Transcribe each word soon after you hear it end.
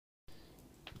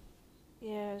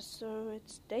Yeah, so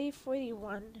it's day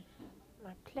 41.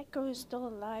 My pleco is still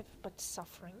alive but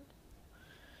suffering.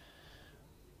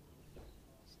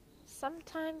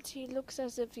 Sometimes he looks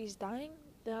as if he's dying,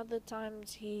 the other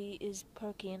times he is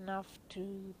perky enough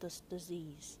to this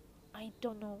disease. I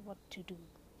don't know what to do.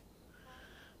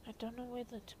 I don't know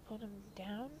whether to put him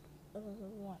down or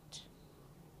what.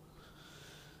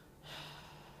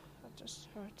 It just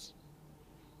hurts.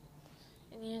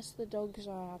 And yes, the dogs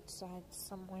are outside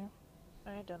somewhere.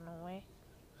 I don't know where.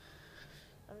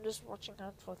 I'm just watching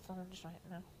out for thorns right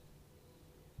now.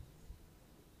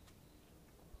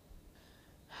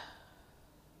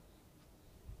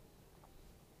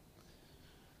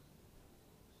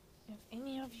 If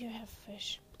any of you have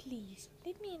fish, please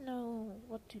let me know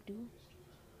what to do.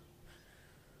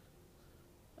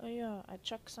 Oh yeah, I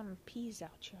chucked some peas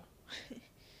out here.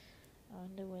 I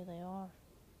wonder where they are.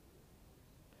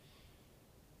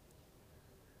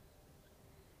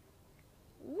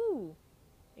 Ooh,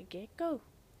 a gecko.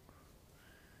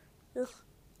 Ugh.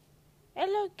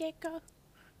 Hello, gecko.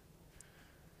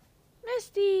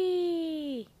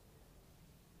 Misty!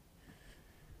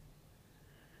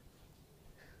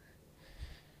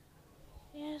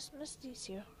 Yes, Misty's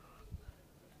here.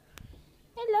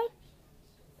 Hello.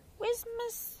 Where's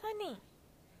Miss Honey?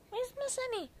 Where's Miss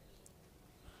Honey?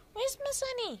 Where's Miss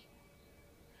Honey?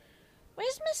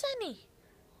 Where's Miss Honey?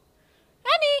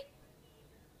 Honey!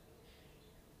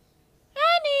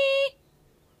 Honey!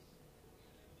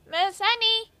 Miss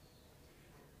Honey!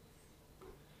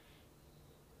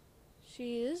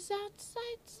 She is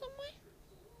outside somewhere.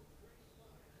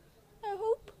 I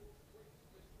hope.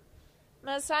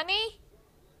 Miss Honey?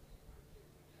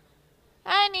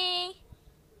 Honey!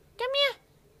 Come here!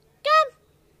 Come!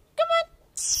 Come on!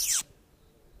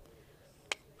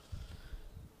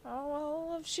 Oh,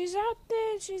 well, if she's out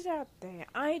there, she's out there.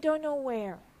 I don't know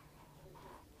where.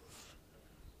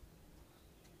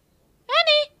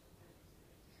 Honey!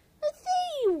 There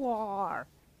you are!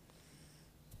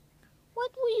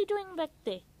 What were you doing back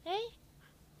there, eh?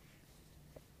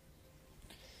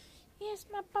 Yes,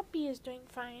 my puppy is doing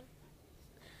fine.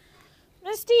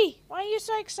 Misty, why are you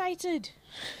so excited?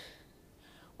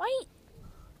 Why?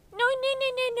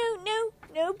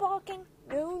 No barking.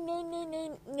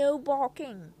 No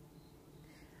barking.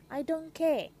 I don't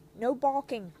care. No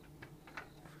barking.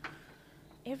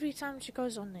 Every time she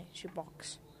goes on there, she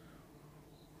barks.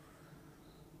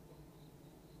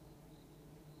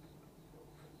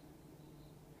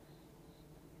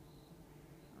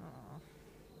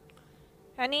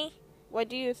 Honey, what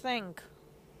do you think?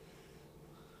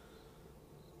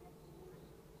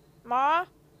 Ma?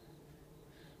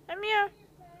 I'm here.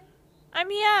 I'm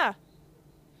here.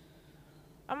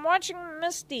 I'm watching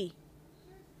Misty.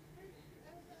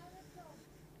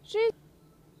 She's